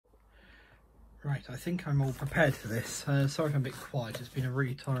Right, I think I'm all prepared for this. Sorry if I'm a bit quiet, it's been a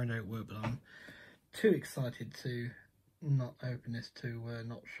really tiring day at work, but I'm too excited to not open this to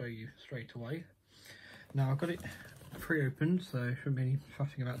not show you straight away. Now I've got it pre-opened, so shouldn't be any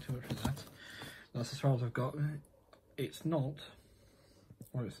fussing about too much with that. That's as far as I've got. It's not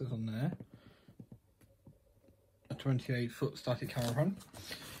what it says on there. A 28-foot static caravan.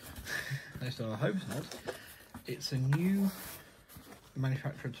 At least I hope it's not. It's a new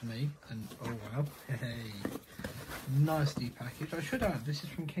manufacturer to me, and oh wow, hey, nicely packaged. I should add, this is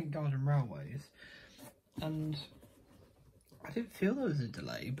from Kent Garden Railways, and I didn't feel there was a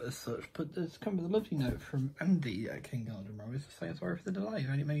delay, but as such, but there's come with a lovely note from Andy at Kent Garden Railways to say sorry for the delay.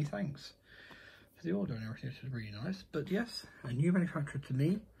 Many thanks for the order and everything, which is really nice. But yes, a new manufacturer to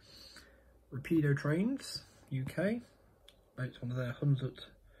me, Rapido Trains UK. It's one of their Hunslet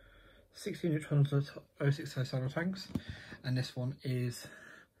 16-inch Hunslet 060 saddle tanks, and this one is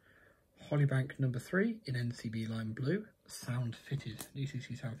Hollybank No. 3 in NCB lime blue, sound fitted,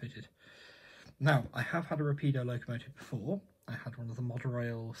 DCC sound fitted. Now, I have had a Rapido locomotive before. I had one of the Model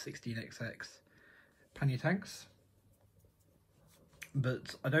Rail 16XX pannier tanks,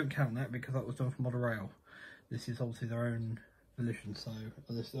 but I don't count that because that was done for Model Rail. This is obviously their own volition, so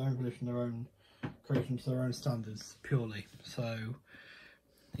this is their own volition, their own creation to their own standards purely. So,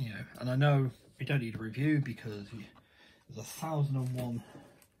 you know, and I know we don't need a review because there's 1,001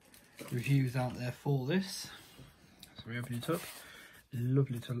 reviews out there for this. So we open it up.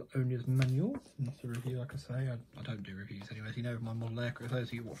 Lovely little owner's manual. Not a review, like I say. I don't do reviews anyway. You know my model aircraft. Those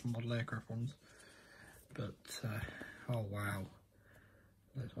of you watch my model aircraft ones. But oh wow,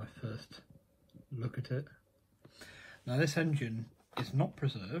 that's my first look at it. Now this engine is not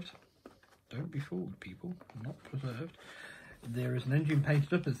preserved. Don't be fooled, people. Not preserved. There is an engine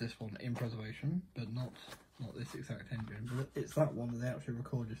painted up as this one in preservation, but not this exact engine. But it's that one that they actually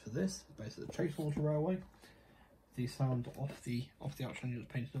recorded for this, based at the Chasewater Railway. The sound off the actual engine was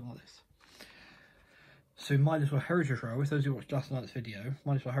painted up like this. So my little Heritage Railway, those who watched last night's video,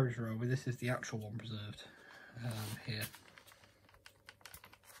 my little Heritage Railway, this is the actual one preserved here.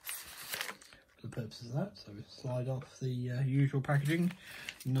 For the purposes of that, so we slide off the usual packaging.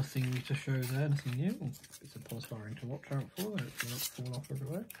 Nothing to show there, nothing new. It's a polystyrene to watch out for, it will not fall off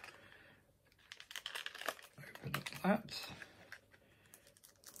everywhere. Open up that.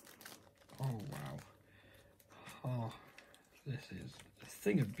 Oh wow. Oh, this is a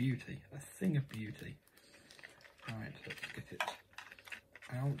thing of beauty, a thing of beauty. Right, let's get it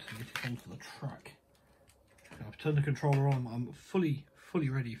out and get it onto the track. I've turned the controller on, I'm fully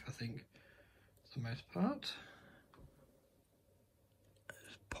ready, I think, for the most part.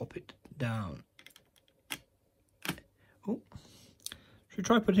 Just pop it down. Oh, should we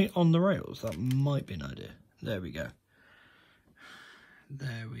try putting it on the rails? That might be an idea. There we go.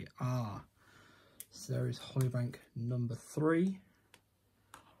 There we are. So there is Hollybank No. 3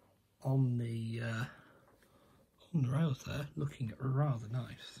 on the rails there, looking rather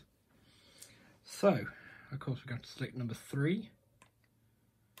nice. So, of course, we're going to select No. 3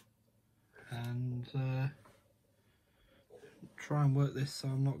 and try and work this so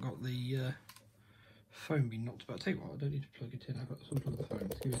I've not got the phone being knocked about. Tell you what, I don't need to plug it in. I've got some plug the phone.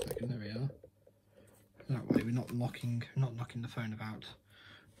 Just give me a second. There we are. That way, we're not knocking the phone about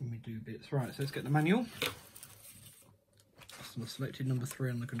when we do bits. Right, so let's get the manual. So I've selected No.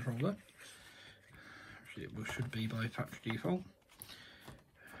 3 on the controller. Actually, it should be by factory default.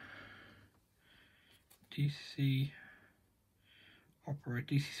 DCC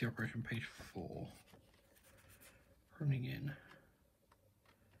operation page 4. Running in.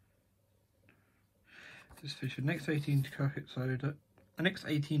 This featured an X18 decoder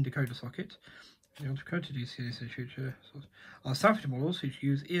socket. The decoder DCC feature are salvage models which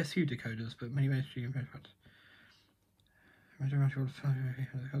use ESU decoders, but many mainstream manufacturers.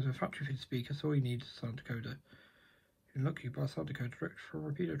 Has a factory-fitted speaker, so all you need is a sound decoder. You can look, you buy a sound decoder direct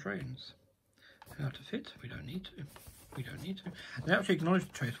from Rapido Trains. How to fit? We don't need to. We don't need to. They actually acknowledge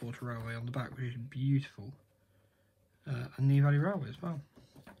the Chasewater Railway on the back, which is beautiful, and New Valley Railway as well.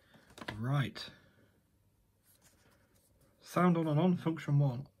 Right. Sound on and on. Function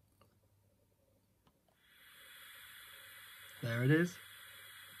 1. There it is.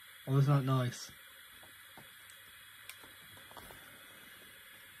 Oh, isn't that nice?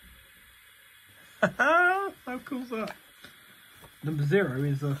 How cool is that? No. 0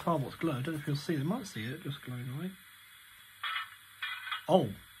 is the Firebox glow. I don't know if you'll see it. You might see it just glowing away. Oh.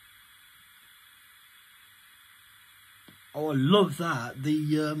 Oh, I love that.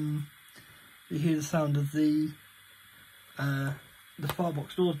 You hear the sound of the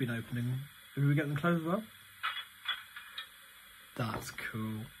Firebox doors being opening. Did we get them closed as well? That's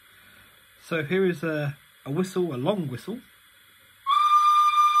cool. So here is a whistle, a long whistle.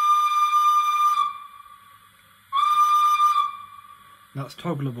 That's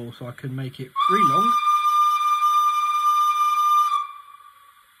toggleable, so I can make it really long,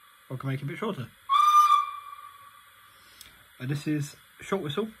 or I can make it a bit shorter. And this is a short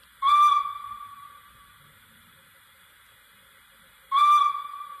whistle.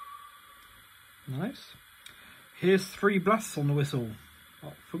 Nice. Here's 3 blasts on the whistle.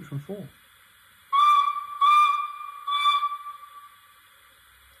 Oh, function 4.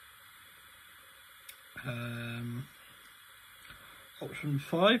 Option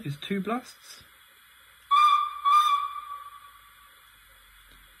 5 is 2 blasts.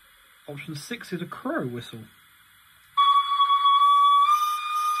 Option 6 is a crow whistle.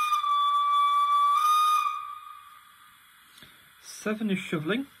 Seven is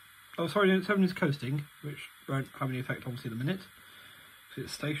shoveling. Oh, sorry, no, 7 is coasting, which won't have any effect obviously at the minute, because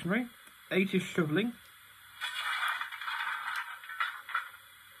it's stationary. 8 is shoveling.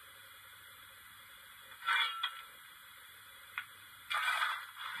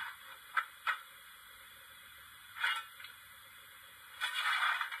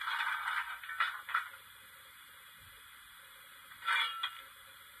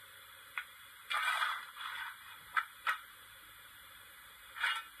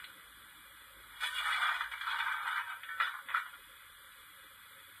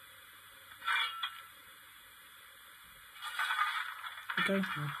 Okay.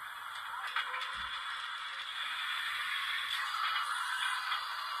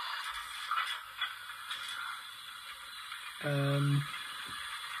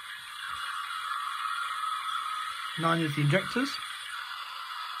 9 is the injectors.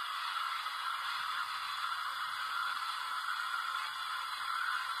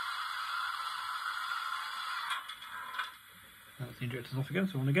 That's the injectors off again,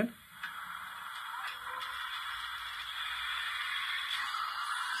 so on again.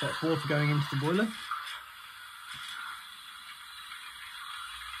 So that's water going into the boiler.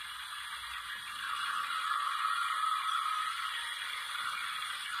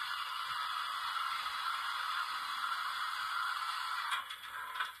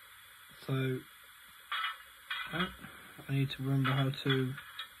 So I need to remember how to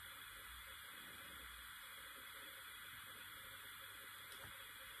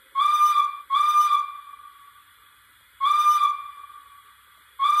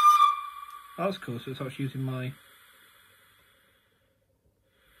that's cool, so it's actually using my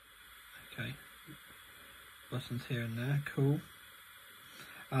buttons here and there, cool.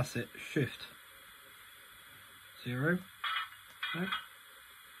 That's it, shift 0, no.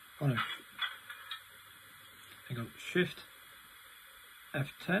 Oh no, hang on, shift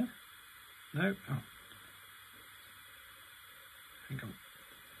F10, no, oh, hang on,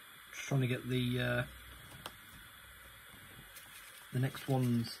 just trying to get the next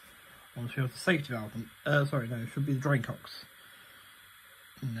ones on the safety valve, sorry no, it should be the drain cocks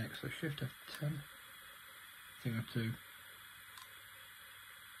next, so shift F10, I think I have to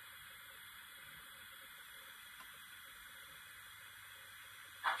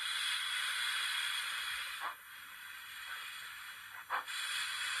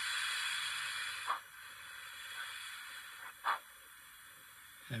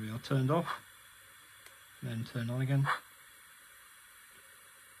there we are, turned off, then turned on again.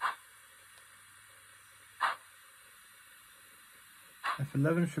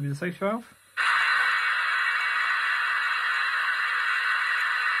 F11 should be the safety valve.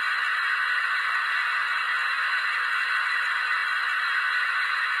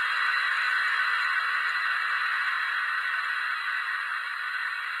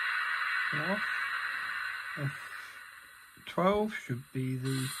 Off. F12 should be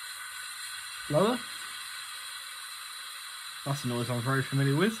the lower. That's a noise I'm very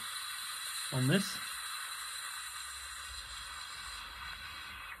familiar with on this.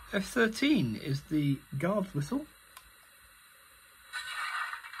 F13 is the guard's whistle.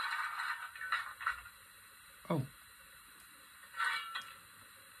 Oh.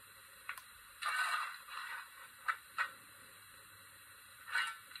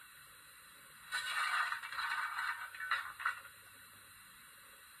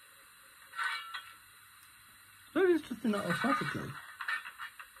 Maybe it's just doing that automatically.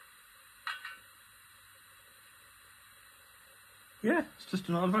 Yeah, it's just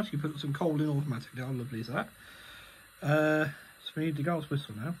an automatically put some coal in automatically. How lovely is that? So we need the guard's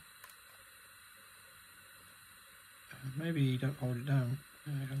whistle now. Maybe you don't hold it down.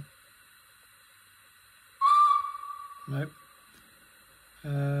 There you go. Nope.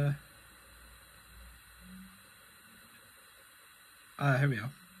 Here we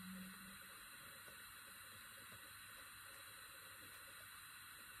are.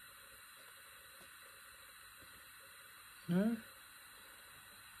 No?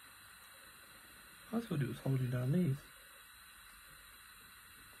 I thought it was holding down these.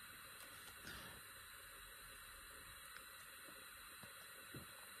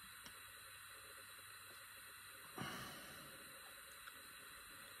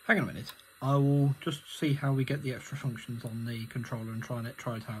 Hang on a minute. I will just see how we get the extra functions on the controller and try it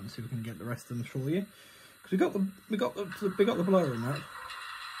out and see if we can get the rest of them for you. Because we got the blower in that.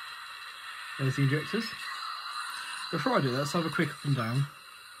 There's the injectors. Before I do that, let's have a quick up and down.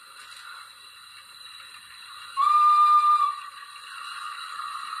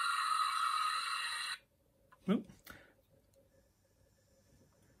 Oh.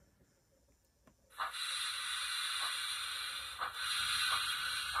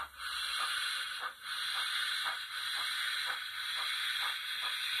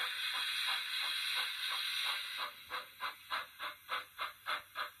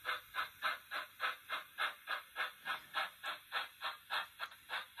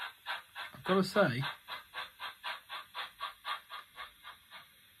 I've got to say,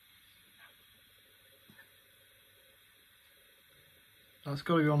 that's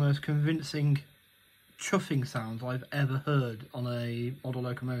got to be one of the most convincing chuffing sounds I've ever heard on a model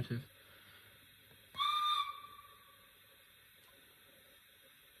locomotive.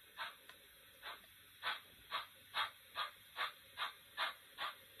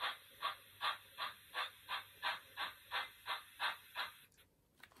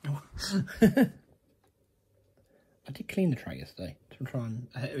 I did clean the track yesterday to try and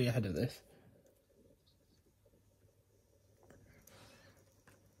be ahead of this.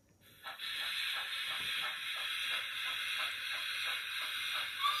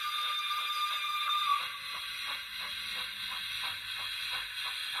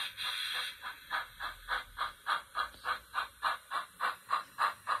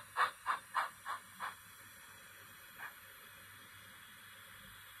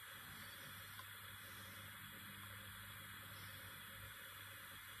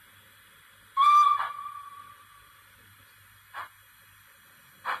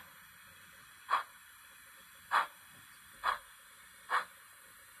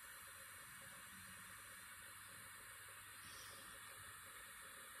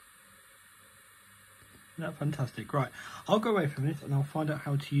 No, fantastic. Right, I'll go away for a minute and I'll find out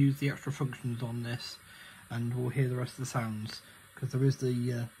how to use the extra functions on this, and we'll hear the rest of the sounds, because there is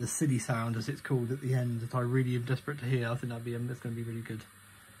the silly sound, as it's called, at the end that I really am desperate to hear. I think that's going to be really good.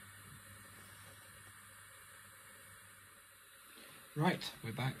 Right,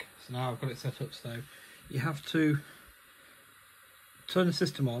 we're back. So now I've got it set up. So you have to turn the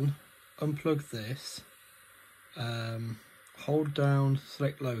system on, unplug this, hold down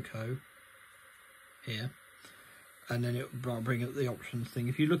select loco here, and then it will bring up the options thing.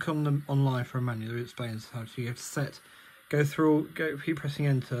 If you look on them online for a manual, it explains how to. You have to keep pressing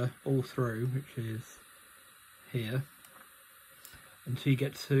enter all through, which is here, until you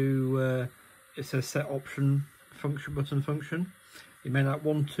get to it says set option function button function. You make that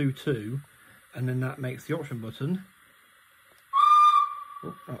 1 2 2, and then that makes the option button.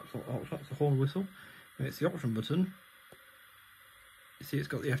 Oh, that's a horn whistle. It's the option button. You see, it's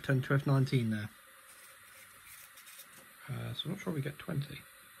got the F10 to F19 there. So I'm not sure we get 20.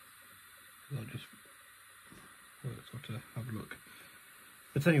 I'll just sort of have a look.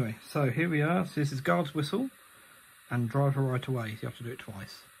 But anyway, so here we are. So this is guard's whistle and driver right away. So you have to do it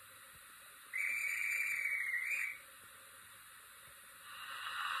twice.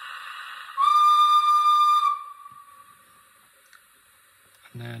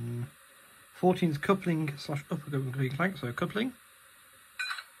 And then 14's coupling / upper coupling clank, so coupling.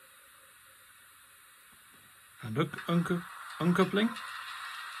 And uncoupling.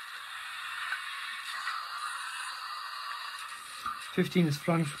 15 is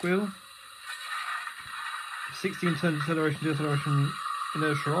flange squeal. 16 turns acceleration, deceleration,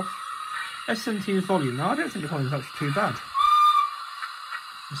 inertia off. S17 is volume. Now I don't think the volume is actually too bad.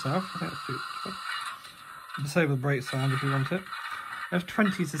 Myself, I think that's too bad. Disable the brake sound if you want it.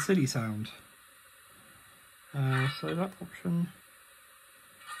 F20 is a silly sound. So that option.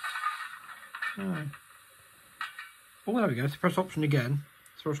 Oh, there we go. So press option again.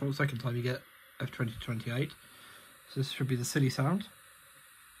 So the second time you get F20 to 28. So this should be the silly sound.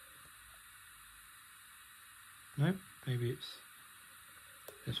 No, maybe it's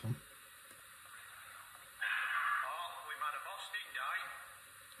this one. Oh, we've had a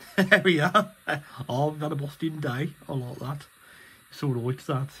Boston day. There we are. Oh, we've had a Boston day. I like that. It's alright,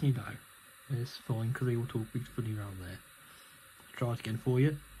 that, you know. It's fine, because they all talk a bit funny around there. Try it again for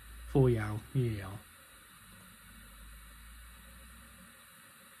you. For you, here you are.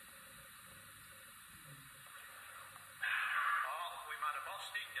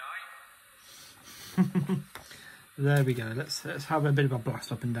 There we go. Let's have a bit of a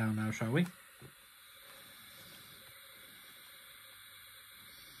blast up and down now, shall we?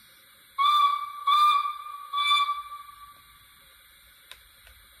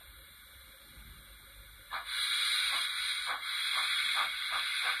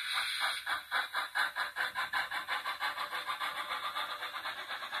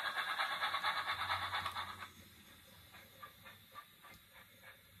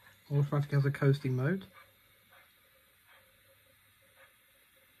 Automatic has a coasting mode.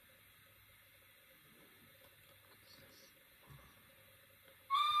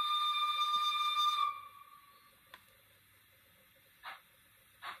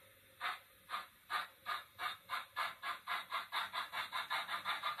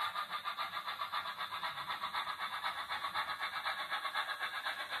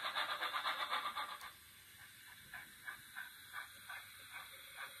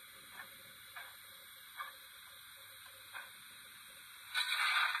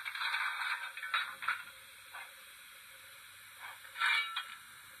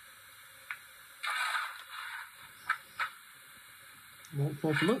 Want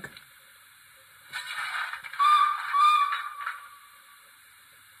more to look?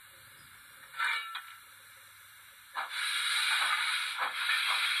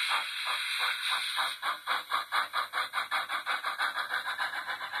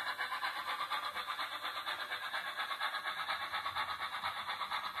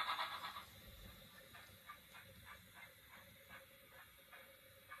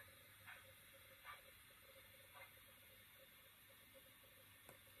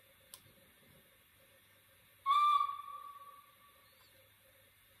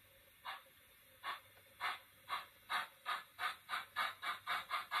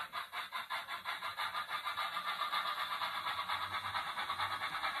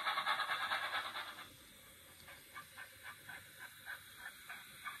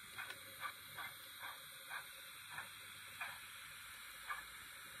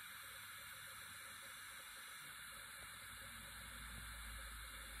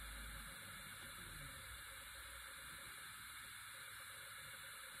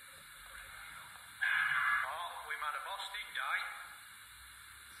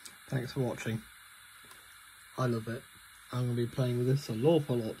 Thanks for watching. I love it. I'm going to be playing with this an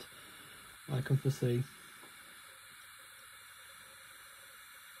awful lot, I can foresee.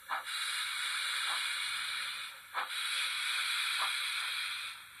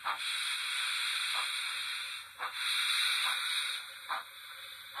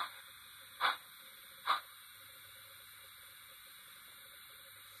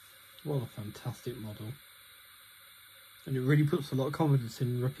 What a fantastic model. And it really puts a lot of confidence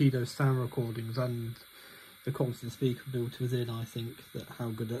in Rapido's sound recordings and the quality of the speaker built within, I think, that how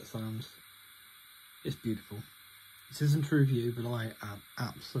good that sounds. It's beautiful. This isn't a review, but I am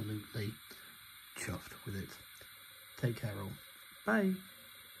absolutely chuffed with it. Take care all. Bye.